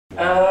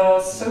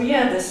So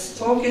yeah, this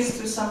talk is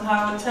to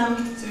somehow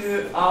attempt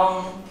to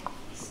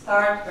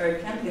start where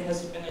Candy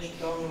has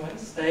finished on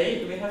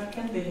Wednesday. We have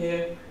Candy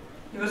here.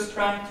 He was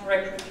trying to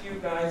recruit you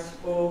guys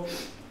for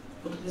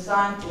the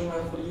design team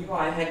and for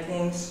UI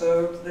hacking.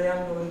 So today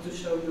I'm going to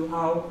show you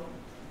how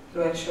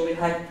to actually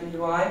hack the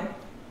UI.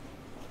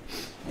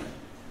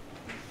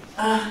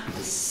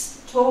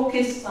 This talk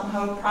is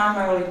somehow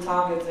primarily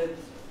targeted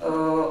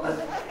at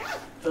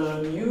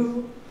the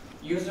new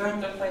user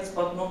interface,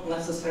 but not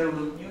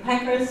necessarily new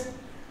hackers,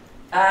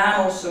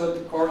 and also the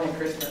core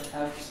hackers that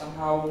have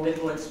somehow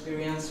little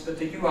experience with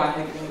the UI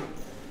hacking.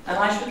 And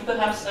I should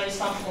perhaps say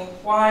something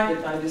why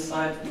did I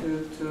decide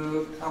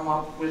to come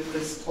up with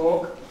this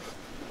talk.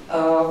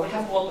 We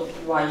have a lot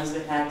of UI easy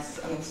hacks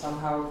and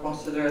somehow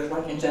considered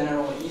like in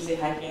general easy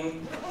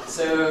hacking.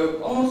 So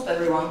almost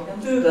everyone can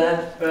do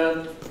that,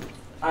 but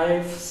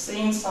I've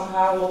seen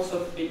somehow lots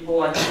of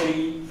people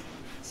actually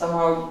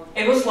somehow,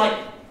 it was like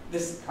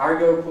this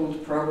cargo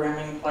cult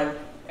programming, like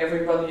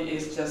everybody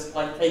is just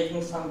like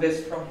taking some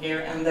bits from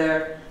here and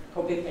there,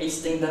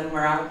 copy-pasting them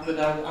around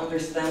without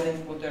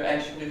understanding what they're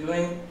actually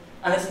doing.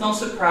 And it's not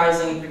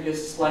surprising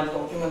because like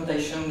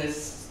documentation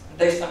is,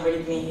 there's some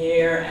README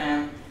here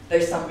and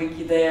there's some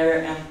wiki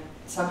there and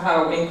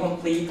somehow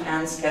incomplete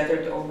and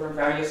scattered over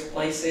various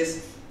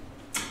places.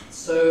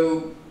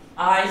 So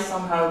I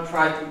somehow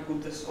try to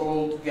put this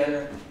all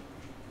together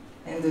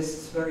in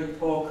this very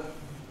talk.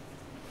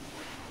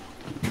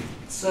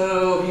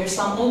 So here's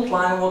some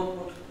outline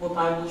what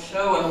I will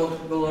show and what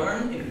we will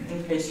learn,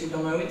 in case you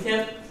don't know it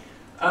yet.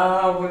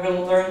 We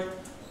will learn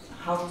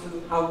how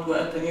to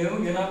add a new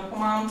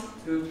command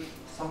to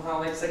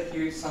somehow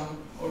execute some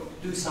or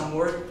do some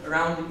work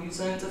around the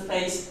user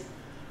interface.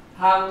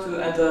 How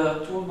to add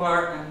a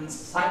toolbar and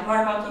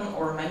sidebar button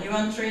or menu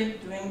entry,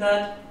 doing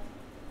that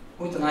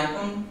with an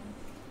icon,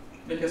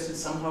 because it's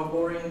somehow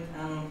boring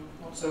and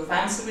not so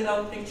fancy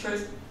without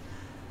pictures.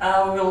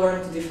 We'll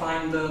learn to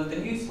define the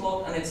new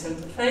slot and its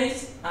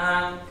interface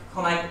and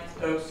connect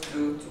those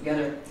two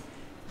together.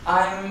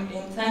 I'm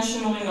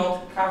intentionally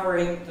not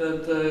covering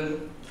the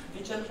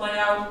widget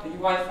layout, the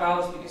UI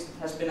files, because it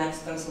has been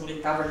extensively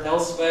covered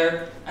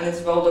elsewhere and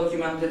it's well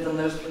documented and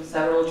there's been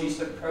several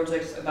GSOC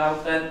projects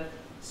about that.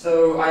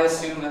 So I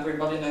assume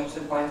everybody knows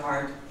it by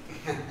heart.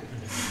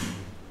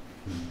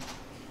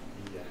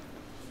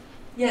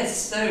 Yes,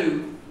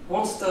 so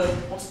what's the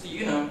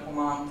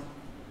command?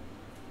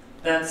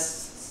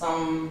 That's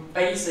some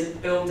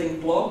basic building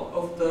block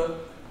of the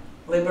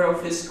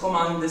LibreOffice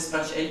command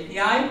dispatch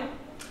API.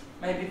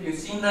 Maybe you've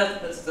seen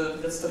that. That's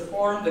the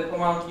form the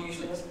command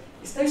usually has.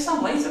 Is there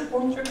some laser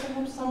pointer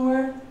perhaps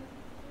somewhere?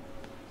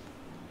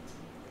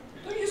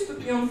 It used to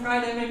be on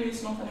Friday. Maybe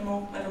it's not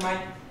anymore. Never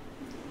mind.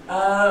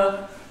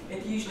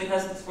 It usually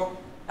has this form.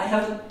 I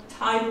have a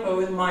typo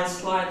in my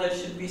slide. There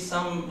should be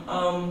some.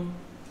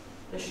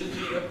 There should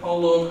be a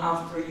colon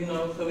after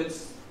so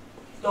it's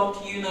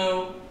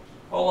 .uno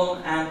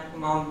colon and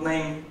command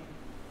name.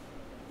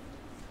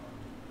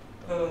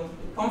 The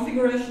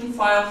configuration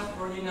files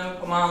for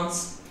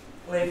commands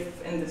live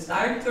in this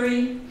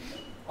directory,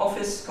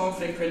 office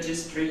config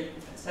registry,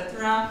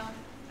 etc.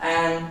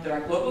 And there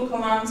are global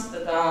commands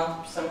that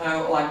are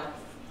somehow like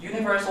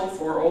universal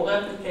for all the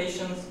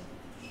applications.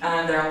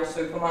 And there are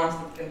also commands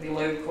that can be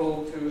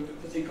local to the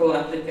particular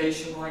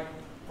application, like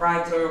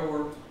writer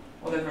or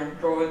whatever,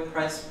 draw it,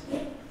 press.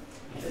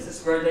 This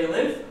is where they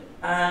live.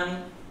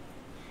 And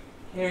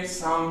here's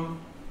some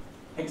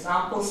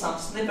examples, some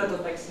snippet of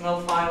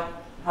XML file,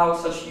 how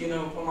such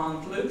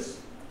command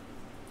looks.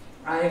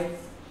 I've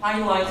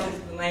highlighted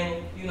the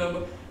name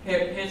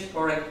here's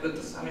correct with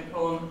the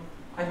semicolon.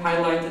 I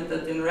highlighted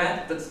that in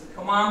red. That's the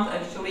command,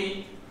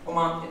 actually,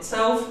 command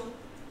itself.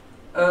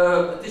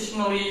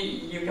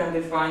 Additionally, you can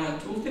define a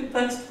tooltip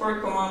text for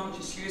a command, which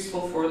is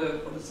useful for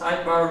the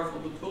sidebar or for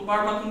the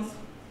toolbar buttons.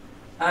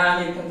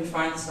 And you can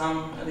define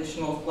some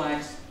additional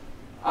flags.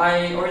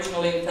 I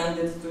originally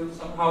intended to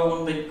somehow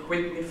only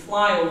quickly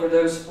fly over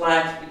those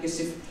flags, because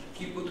if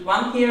you put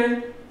one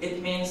here,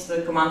 it means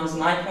the command has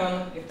an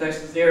icon. If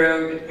there's a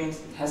 0, it means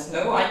it has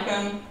no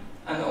icon.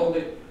 And all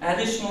the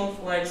additional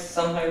flags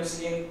somehow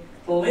seem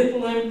a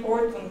little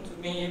important to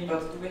me,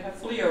 but do we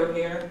have Leo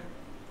here?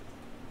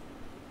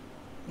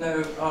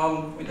 No,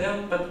 we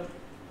don't, but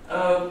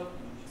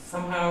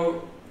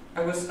somehow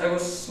I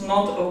was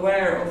not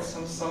aware of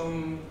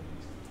some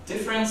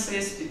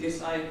differences,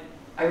 because I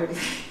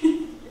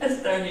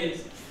yes, there he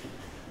is.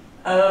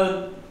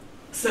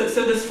 So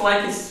this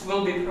flag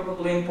will be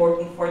probably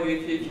important for you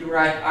if you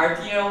write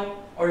RTL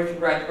or if you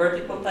write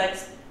vertical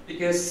text,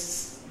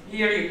 because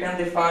here you can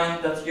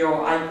define that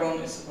your icon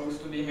is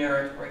supposed to be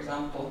mirrored, for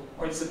example,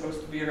 or it's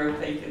supposed to be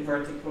rotated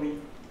vertically.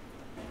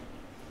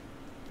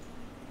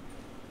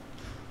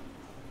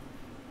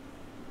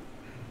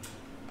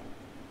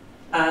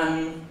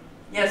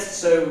 Yes,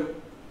 so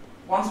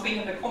once we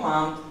have a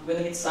command, we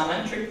need some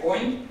entry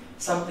point,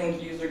 something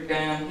the user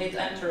can hit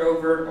enter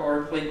over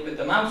or click with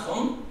the mouse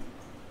on.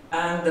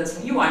 And that's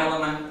a UI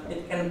element.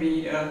 It can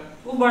be a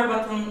toolbar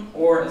button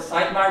or a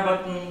sidebar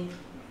button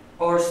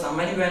or some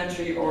menu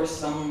entry, or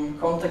some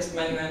context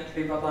menu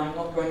entry, but I'm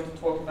not going to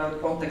talk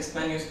about context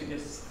menus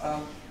because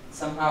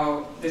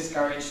somehow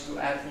discouraged to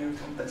add new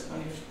context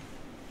menus.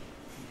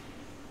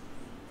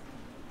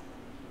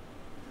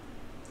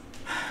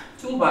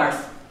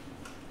 Toolbars.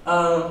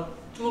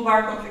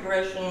 Toolbar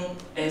configuration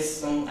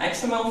is an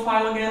XML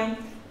file again.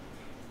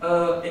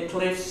 It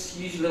lives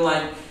usually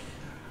like,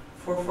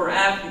 for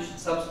app, you should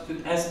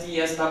substitute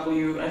SD,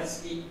 SW,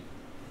 FC,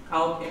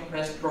 Calc,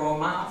 Impress, Draw,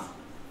 Math.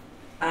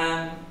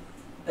 And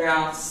there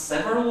are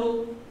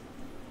several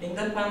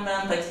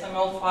independent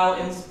XML files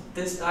in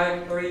this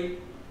directory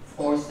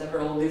for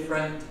several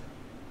different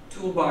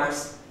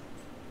toolbars.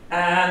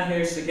 And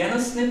here's again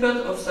a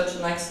snippet of such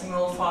an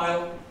XML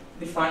file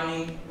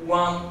defining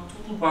one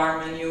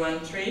toolbar menu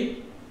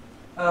entry.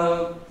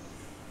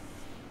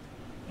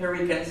 Here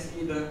we can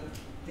see the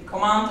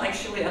command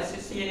actually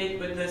associated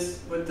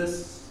with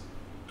this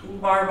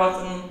toolbar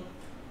button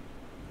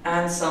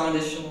and some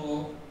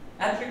additional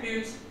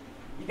attributes.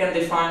 You can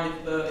define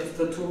if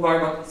the toolbar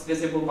button is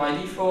visible by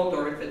default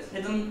or if it's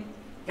hidden.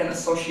 You can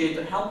associate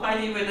a help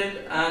ID with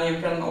it, and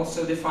you can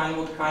also define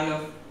what kind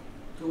of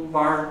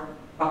toolbar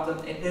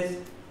button it is.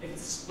 If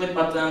it's a split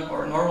button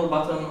or a normal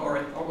button or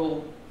a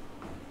toggle.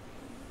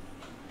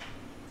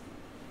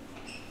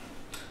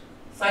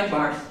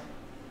 Sidebars.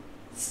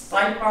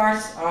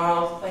 Sidebars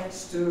are,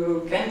 thanks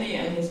to Candy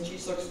and his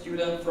GSOC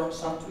student from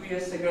some 2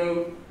 years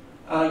ago,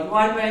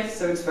 UI-based,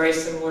 so it's very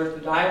similar to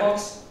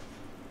dialogues.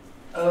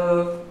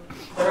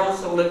 They're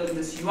also live in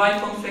this UI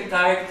config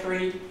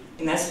directory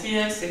in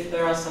SPX if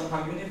there are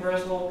somehow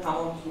universal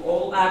common to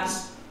all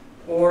apps,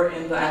 or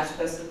in the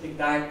app-specific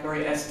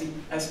directory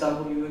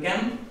SW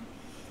again.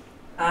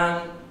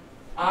 And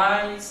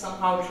I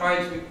somehow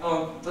tried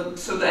to,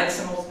 so the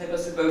XML snip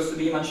is supposed to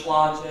be much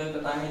larger,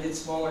 but I made it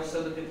smaller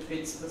so that it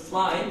fits the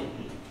slide.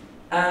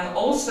 And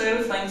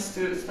also, thanks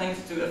to a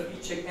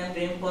feature can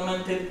be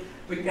implemented,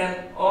 we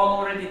can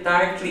already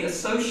directly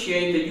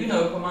associate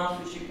the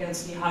command, which you can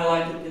see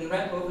highlighted in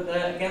red over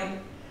there.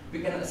 Again,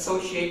 we can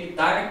associate it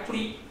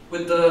directly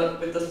with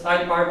the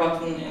sidebar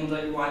button in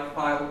the UI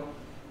file.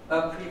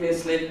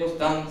 Previously, it was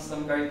done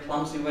some very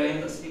clumsy way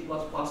in the C++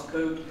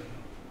 code.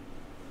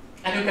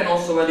 And you can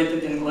also edit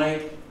it in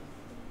Glade.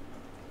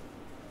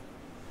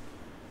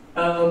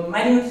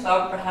 Menus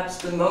are perhaps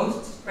the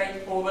most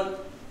straightforward.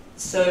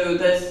 So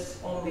there's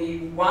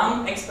only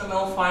one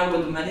XML file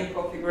with the menu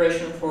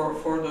configuration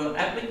for the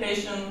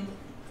application.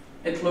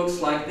 It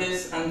looks like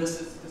this, and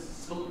this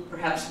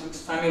perhaps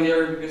looks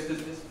familiar because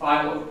this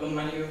file of the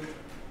menu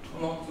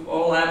not to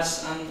all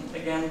apps, and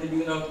again the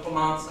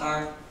commands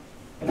are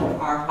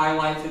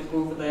highlighted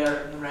over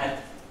there in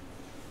red.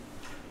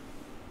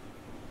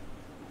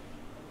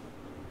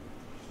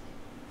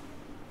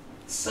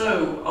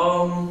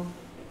 So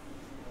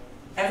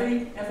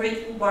every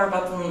toolbar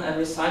button,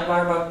 every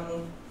sidebar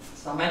button,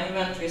 some menu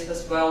entries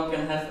as well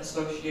can have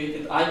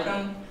associated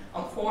icon.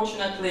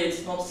 Unfortunately,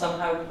 it's not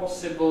somehow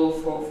possible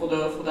for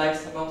the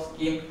XML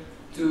scheme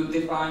to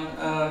define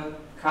a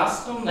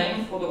custom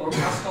name for or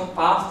custom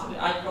path to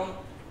the icon.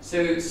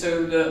 So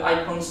the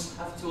icons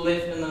have to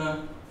live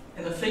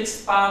in a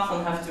fixed path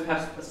and have to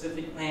have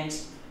specific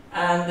names.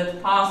 And the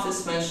path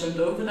is mentioned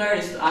over there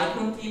is the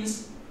icon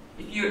themes.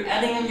 If you're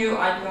adding a new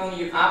icon,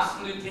 you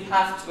absolutely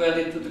have to add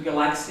it to the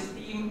Galaxy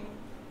theme,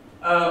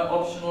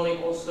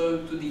 optionally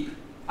also to the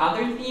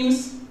other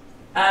themes,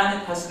 and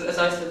it has to, as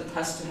I said, it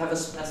has to have a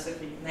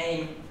specific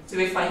name. So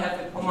if I have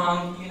a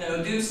command,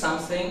 do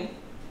something,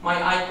 my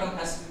icon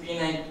has to be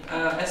named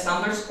S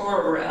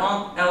underscore or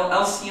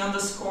LC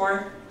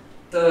underscore,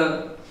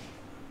 the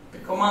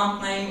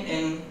command name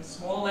in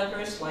small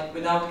letters, like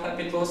without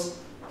capitals,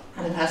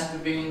 and it has to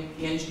be in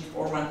PNG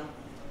format.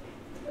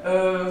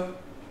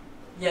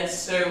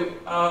 Yes, so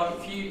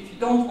if you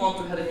don't want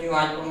to have a new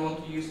icon,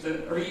 want to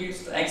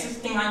reuse the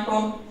existing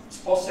icon, it's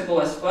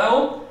possible as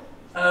well.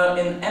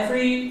 In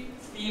every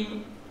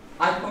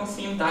icon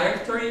theme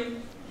directory,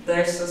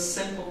 there's a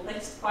simple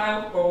text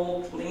file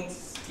called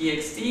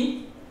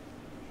links.txt,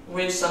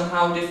 which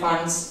somehow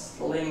defines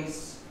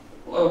links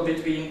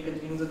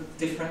between the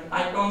different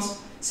icons.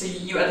 So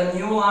you add a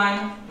new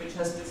line which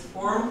has this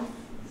form.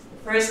 The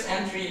first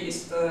entry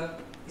is the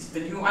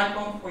new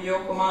icon for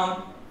your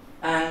command,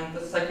 and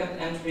the second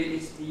entry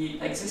is the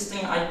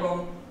existing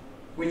icon,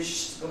 which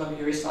is going to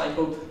be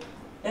recycled.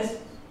 Yes?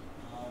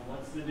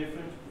 What's the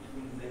difference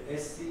between the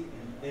SC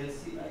and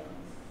LC icons?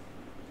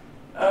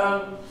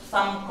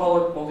 Some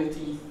color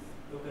quality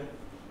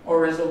or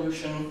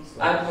resolution.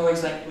 So I don't know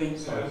exactly.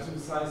 So I have two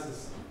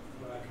sizes,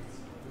 like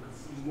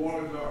it's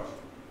more dark.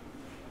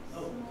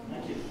 Oh,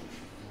 thank you.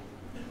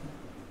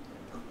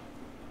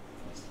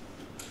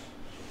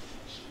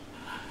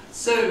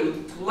 So,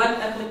 to let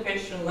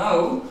application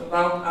know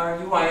about our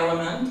UI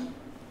element,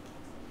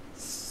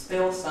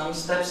 still some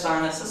steps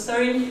are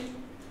necessary.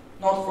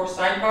 Not for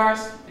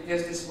sidebars,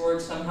 because this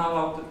works somehow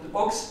out of the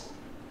box.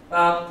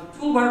 But the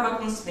toolbar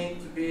buttons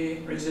need to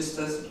be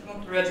registered. If you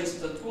want to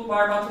register the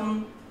toolbar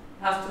button,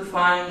 have to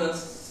find a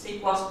C++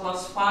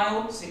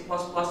 file, C++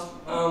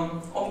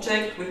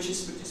 object, which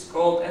is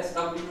called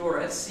SW or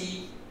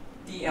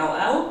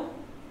SCDLL,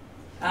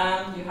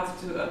 and you have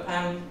to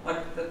append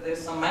like that.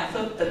 There's some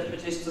method that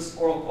registers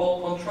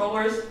all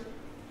controllers,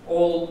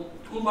 all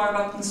toolbar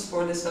buttons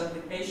for this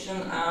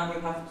application, and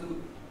you have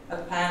to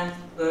append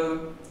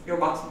your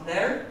button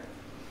there.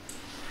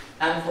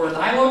 And for a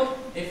dialog,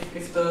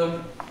 if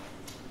the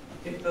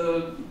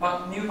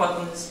new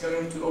button is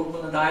going to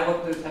open a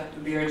dialog, those have to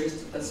be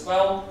registered as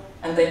well,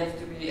 and they have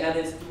to be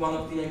added to one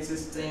of the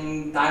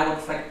existing dialog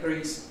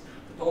factories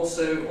that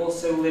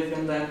also live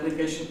in the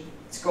application.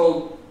 It's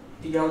called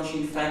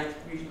DLG fact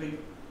usually.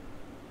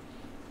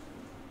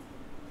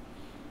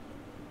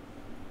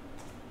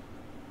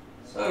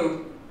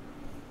 So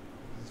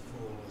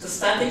the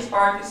static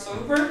part is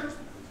over.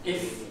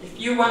 If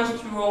you went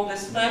through all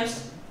these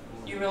steps,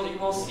 you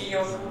will see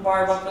your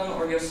toolbar button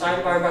or your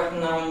sidebar button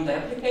now in the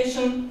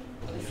application.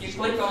 But if you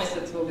click on it,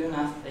 it will do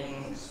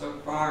nothing so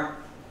far.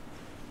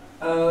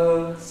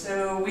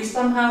 So we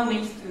somehow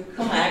need to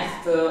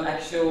connect the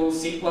actual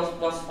C++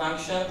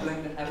 function,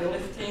 doing the heavy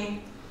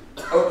lifting,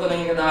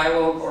 opening a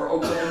dialog or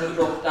opening the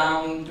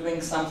drop-down,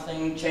 doing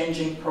something,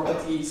 changing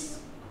properties,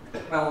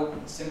 well,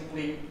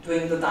 simply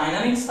doing the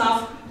dynamic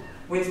stuff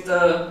with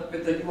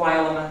the UI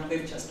element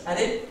we've just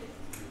added.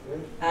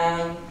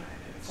 And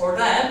for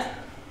that,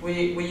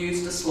 we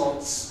use the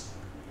slots.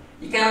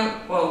 You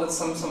can, well, that's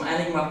some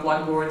Enigma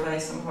blackboard. I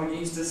somehow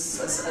use this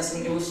as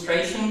an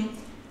illustration.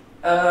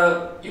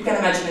 You can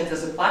imagine it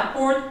as a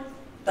blackboard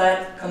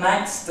that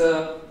connects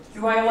the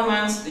UI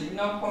elements, the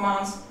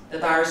commands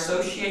that are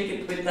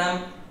associated with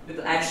them with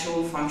the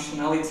actual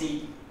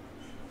functionality.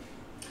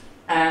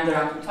 And there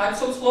are two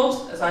types of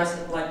slots. As I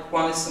said, like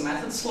one is a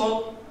method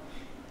slot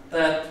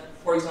that,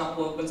 for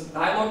example, opens a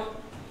dialog,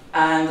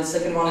 and the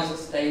second one is a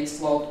state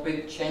slot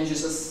which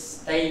changes the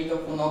state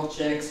of an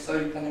object. So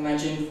you can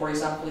imagine, for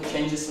example, it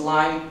changes a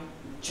line,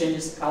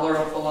 changes the color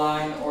of a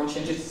line, or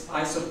changes the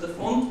size of the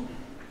font.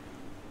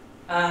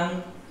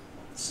 And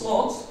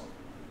slots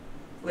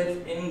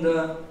live in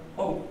the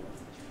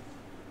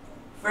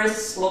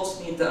first, slots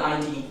need the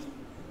ID.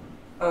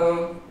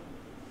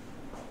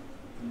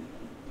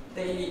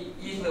 They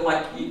usually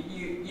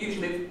you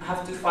usually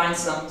have to find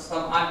some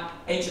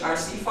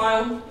HRC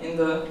file in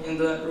the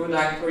root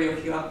directory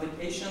of your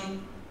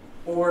application,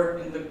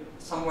 or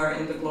somewhere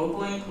in the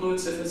global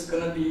includes if it's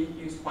going to be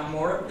used by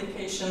more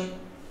application,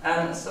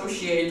 and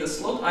associate the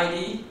slot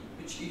ID,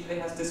 which usually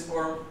has this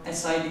form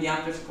SID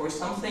underscore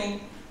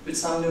something, with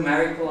some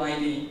numerical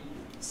ID.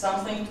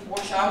 Something to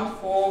watch out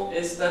for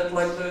is that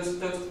like those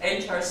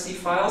HRC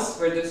files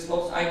where the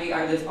slot ID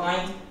are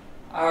defined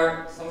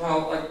are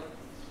somehow like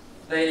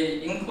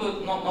they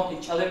include not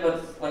each other,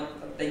 but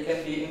like they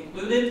can be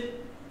included.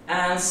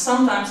 And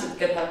sometimes it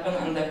can happen,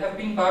 and there have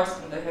been bugs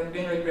and there have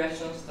been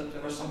regressions that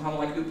there were somehow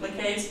like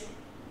duplicates.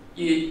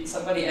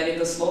 Somebody added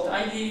a slot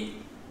ID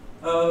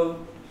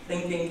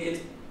thinking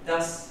it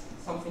does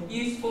something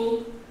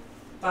useful,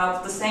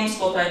 but the same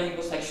slot ID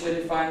was actually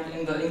defined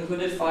in the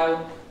included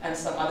file, and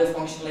some other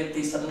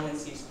functionality suddenly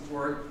ceased to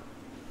work.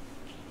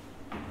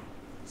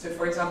 So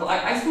for example,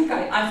 I think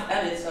I've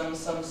added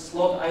some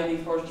slot ID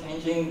for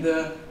changing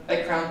the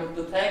background of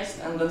the text,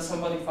 and then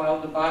somebody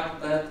filed the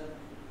bug that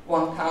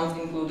one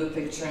can't include a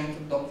picture in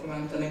the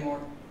document anymore,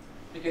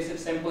 because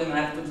it's simply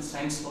mapped to the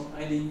same slot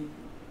ID.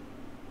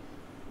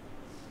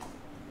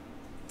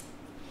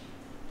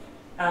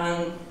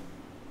 And,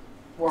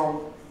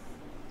 wow.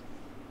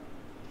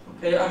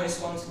 Okay, I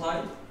missed one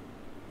slide.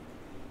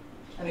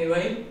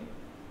 Anyway.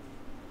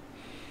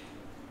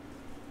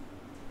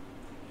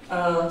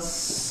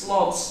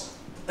 Slots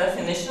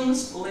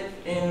definitions live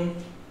in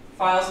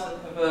files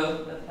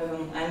that have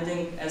an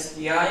ending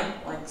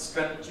SDI, like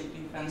Strategic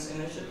Defense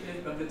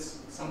Initiative, but it's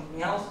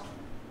something else.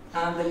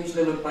 And they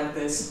usually look like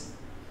this.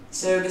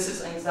 So this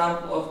is an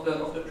example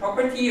of the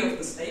property of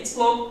the state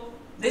slot.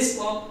 This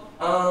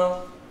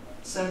slot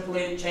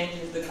simply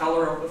changes the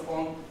color of the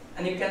font,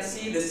 and you can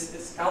see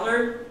this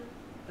color.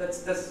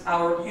 That's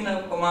our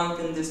command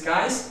in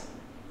disguise,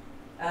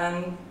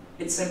 and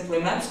it simply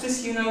maps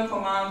this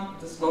command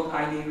to the slot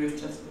ID we've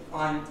just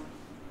defined.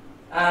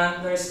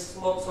 And there's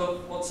lots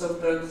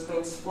of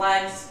those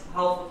flags.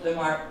 Half of them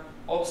are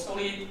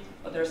obsolete,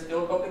 but they're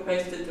still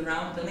copy-pasted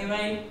around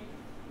anyway.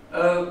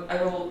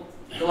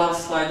 The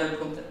last slide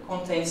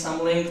contains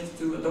some links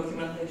to a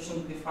documentation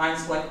that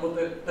defines like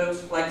what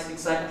those flags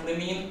exactly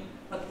mean.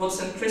 But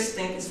what's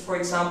interesting is, for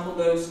example,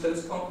 those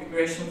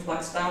configuration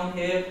flags down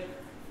here,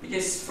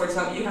 because, for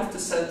example, you have to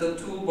set the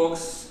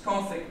toolbox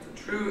config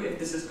to true if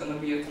this is going to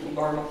be a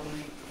toolbar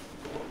button.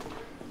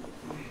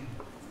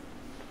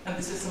 And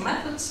this is a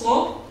method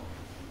slot,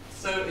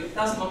 so it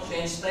does not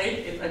change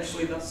state, it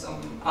actually does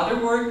some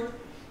other work,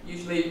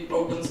 usually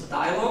opens a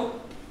dialog.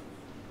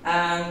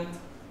 And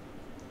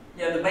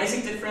yeah, the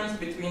basic difference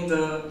between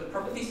the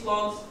property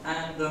slots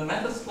and the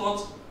method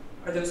slots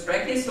are those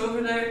brackets over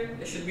there.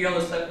 They should be on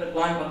a separate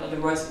line, but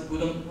otherwise it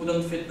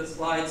wouldn't fit the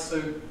slide,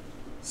 so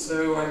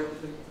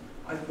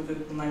I put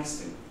it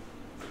next to.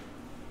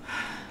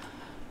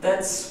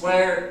 that's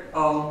where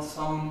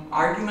some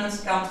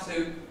arguments come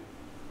to.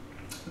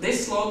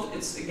 This slot,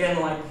 it's again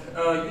like,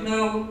 you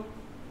know,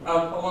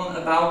 a common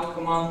about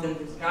command in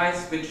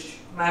disguise, which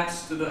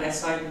maps to the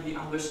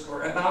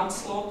SID_about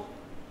slot,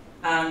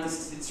 and this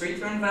is its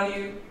return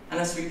value. And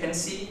as we can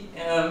see,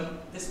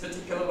 this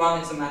particular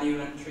one is a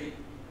manual entry,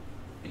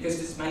 because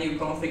this menu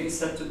config is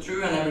set to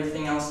true and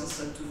everything else is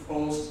set to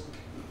false.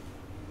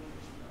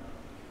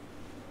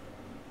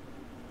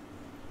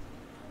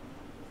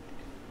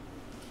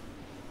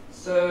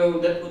 So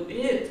that would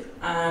be it.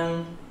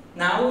 And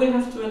now we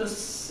have to add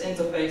this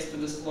interface to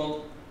the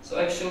slot. So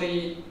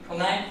actually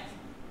connect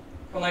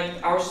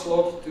our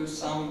slot to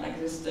some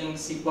existing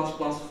C++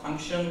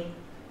 function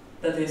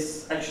that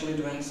is actually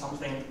doing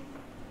something.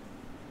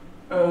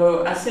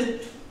 As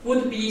it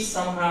would be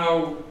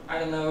somehow, I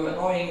don't know,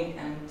 annoying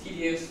and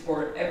tedious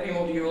for every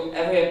module,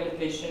 every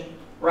application,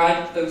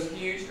 write those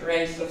huge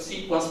arrays of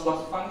C++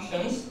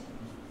 functions,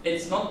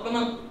 it's not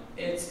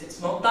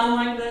done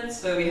like that.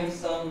 So we have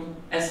some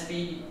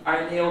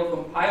SVIDL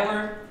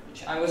compiler,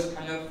 which I was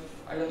kind of,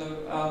 I don't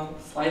know,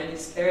 slightly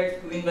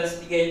scared to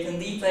investigate in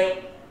detail.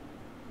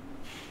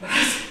 But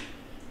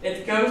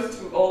it goes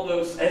through all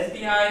those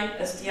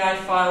STI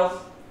files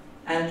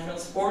and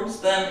transports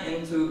them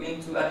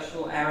into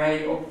actual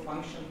array of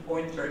function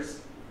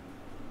pointers.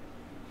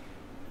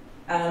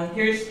 And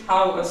here's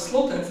how a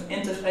slot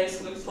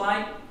interface looks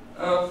like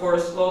for a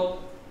slot,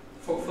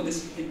 for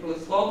this particular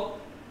slot.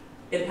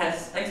 It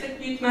has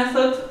execute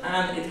method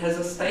and it has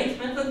a state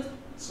method.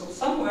 So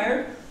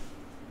somewhere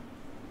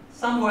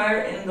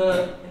in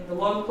the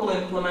local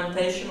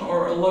implementation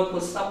or a local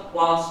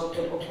subclass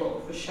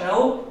of a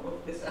shell,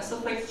 of this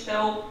SFX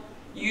shell,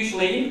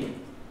 usually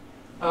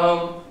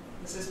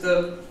this is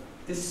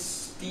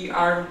this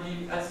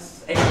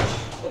DRGSH,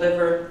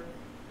 whatever.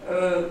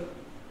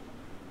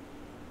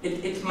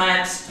 It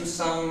maps to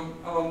some.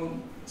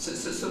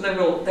 So there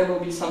will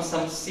be some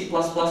C++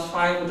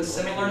 file with a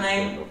similar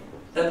name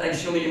that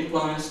actually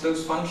implements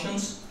those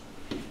functions,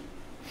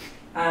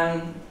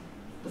 and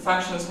the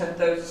functions have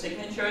those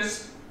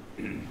signatures,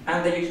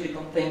 and they usually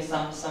contain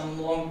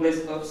some long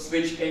list of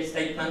switch case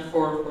statement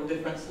for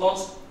different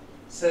slots.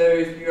 So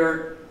if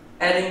you're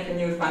adding a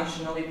new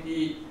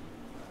functionality,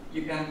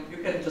 you can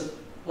just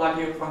plug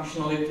your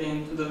functionality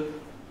into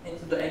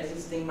the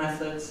existing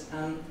methods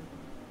and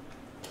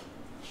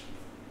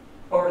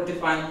or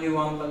define a new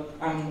one, but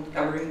I'm not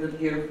covering that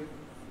here.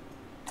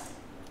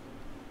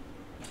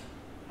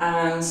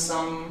 And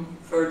some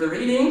further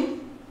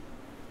reading.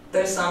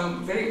 There's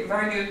some very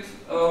good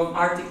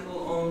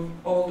article on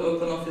old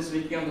OpenOffice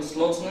wiki on the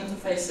slots and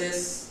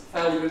interfaces,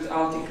 fairly good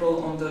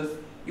article on the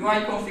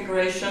UI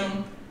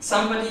configuration.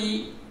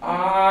 Somebody,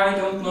 I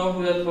don't know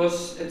who that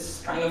was,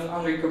 it's kind of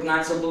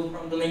unrecognizable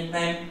from the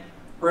nickname,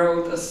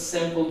 wrote a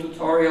simple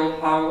tutorial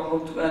how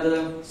to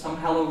add some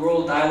hello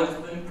world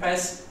dialog to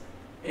Impress.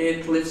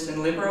 It lives in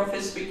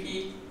LibreOffice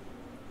wiki,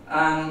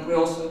 and we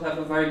also have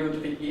a very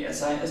good wiki,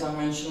 as I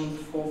mentioned,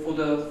 for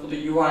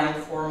the UI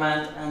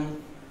format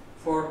and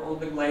for all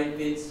the glide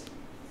bits.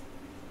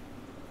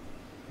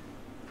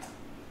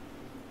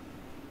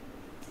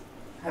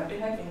 Happy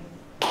hacking!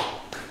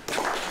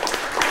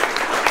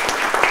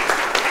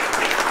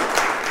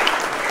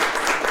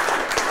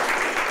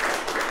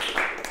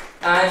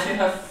 If you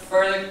have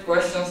further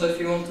questions, if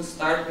you want to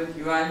start with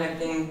UI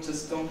hacking,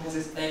 just don't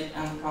hesitate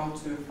and come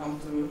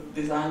to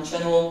design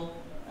channel.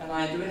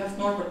 And do we have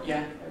Norbert?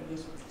 Yeah, there he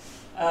is.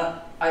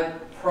 I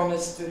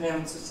promised to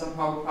him to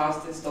somehow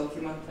pass this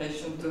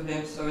documentation to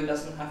him, so it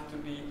doesn't have to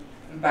be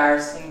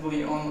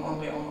embarrassingly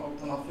only on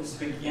OpenOffice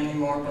wiki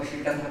anymore, but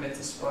you can have it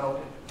as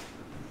well.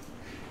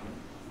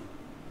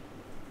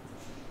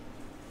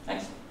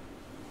 Thanks.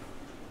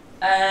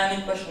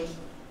 Any questions?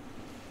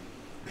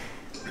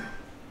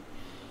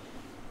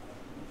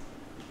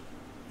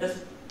 Yes?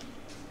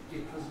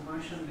 It was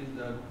mentioned in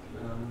the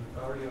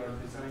earlier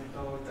design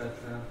talk that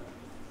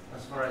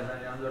as far as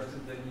I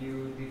understood, the new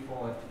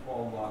default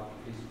fallback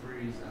is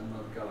Breeze and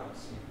not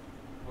Galaxy.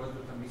 Was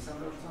it a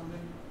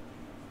misunderstanding?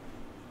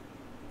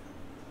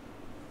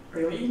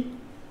 Really?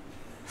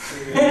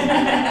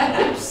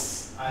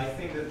 I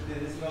think that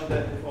it is not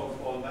that default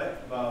fallback,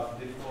 but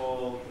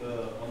default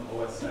on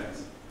OS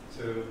X.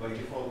 So like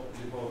default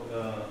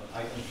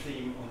icon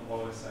theme on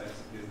OS X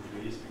is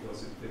Breeze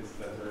because it fits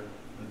better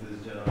than this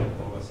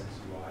general OS X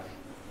UI.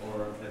 Or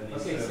at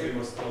least we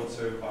was told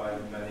so by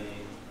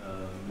many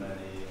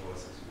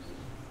OS X users.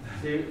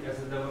 So as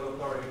a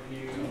developer, if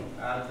you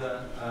add a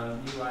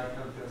new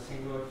icon to a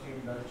single thing,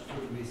 that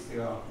should be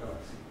still a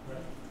Galaxy,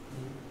 right?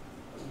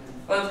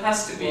 Well, it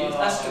has to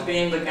be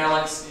in the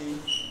Galaxy.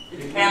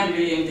 It can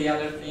be in the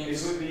other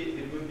themes.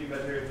 It would be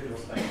better if it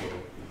was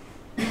Tango.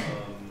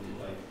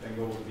 Like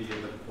Tango would be a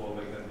better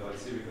fallback than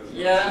Galaxy because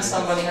yeah,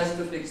 somebody has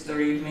to fix the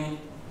README.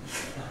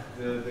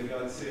 The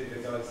Galaxy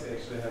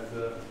actually has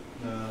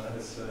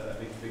a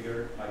bit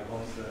bigger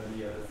icons than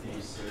the other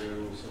themes, so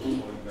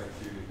falling back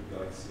to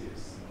Galaxy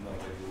is not a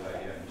good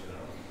idea in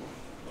general.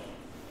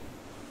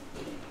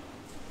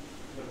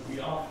 But we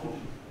are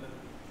pushing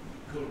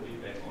currently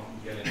back on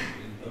Galaxy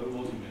in the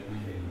ultimate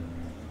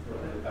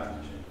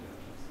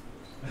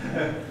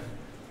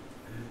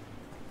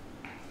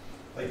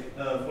Like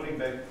falling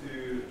back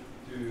to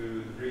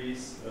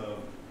Breeze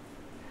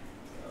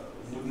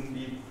wouldn't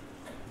be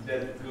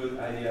that good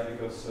idea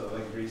because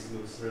like Breeze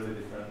looks really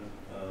different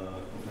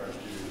compared to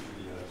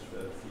the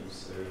other themes.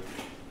 So it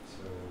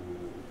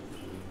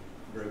wouldn't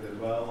work that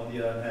well. On the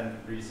other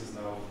hand, Breeze is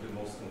now the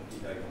most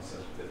complete icon set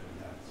that we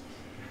have.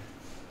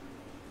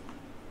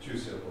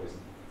 Choose your poison.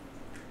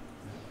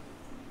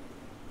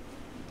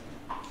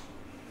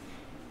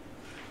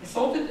 I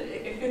thought that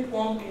if it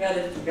won't be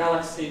added to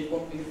Galaxy, it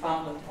won't be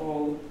found at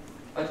all.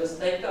 If I just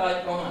take the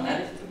icon and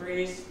add it to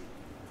Breeze,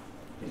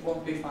 it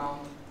won't be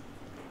found.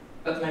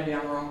 But maybe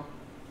I'm wrong.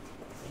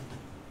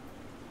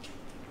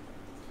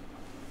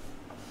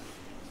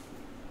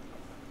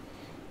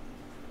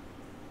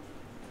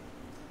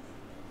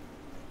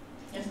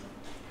 Yes?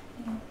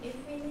 If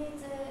we need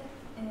to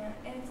add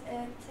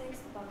a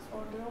text box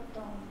or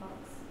drop-down box,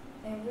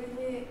 will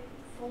we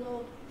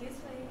follow this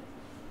way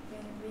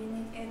when we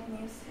need add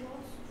new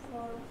slots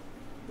for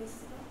this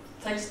stuff?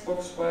 Text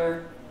box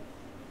where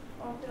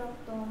Or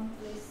drop-down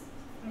list?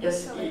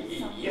 yes,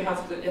 you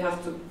have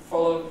to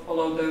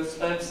follow those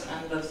steps,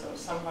 and that's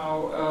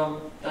somehow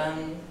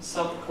then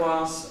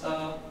subclass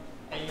a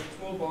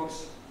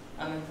toolbox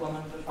and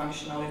implement the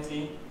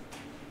functionality